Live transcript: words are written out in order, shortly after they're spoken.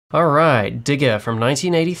Alright, Digger from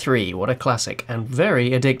 1983, what a classic, and very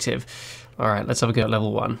addictive. Alright, let's have a go at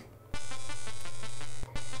level 1.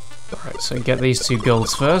 Alright, so get these 2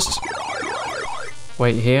 golds first.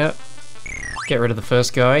 Wait here. Get rid of the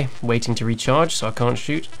first guy, waiting to recharge so I can't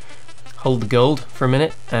shoot. Hold the gold for a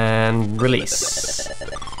minute, and release.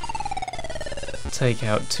 Take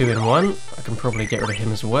out 2 in 1. I can probably get rid of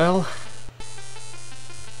him as well.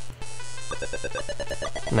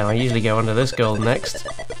 Now I usually go under this gold next.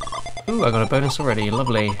 Ooh, I got a bonus already,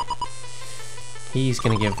 lovely. He's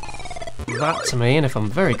gonna give that to me, and if I'm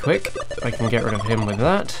very quick, I can get rid of him with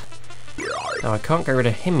that. Now I can't get rid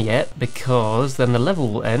of him yet, because then the level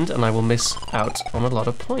will end and I will miss out on a lot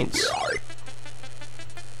of points.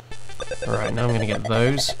 Alright, now I'm gonna get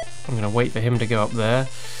those. I'm gonna wait for him to go up there.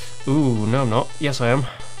 Ooh, no I'm not. Yes I am.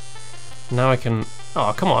 Now I can...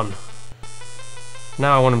 Oh, come on.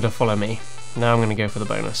 Now I want him to follow me. Now I'm going to go for the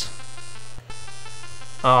bonus.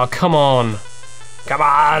 Oh, come on! Come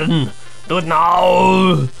on! Do it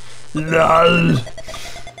now! LOL!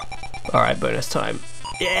 Alright, bonus time.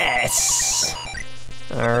 Yes!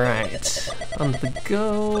 Alright. On the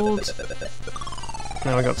gold.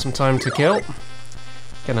 Now I got some time to kill.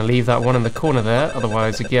 Gonna leave that one in the corner there,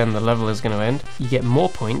 otherwise again the level is going to end. You get more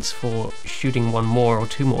points for shooting 1 more or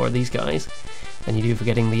 2 more of these guys than you do for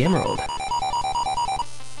getting the emerald.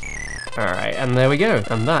 Alright, and there we go.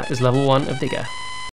 And that is level 1 of Digger.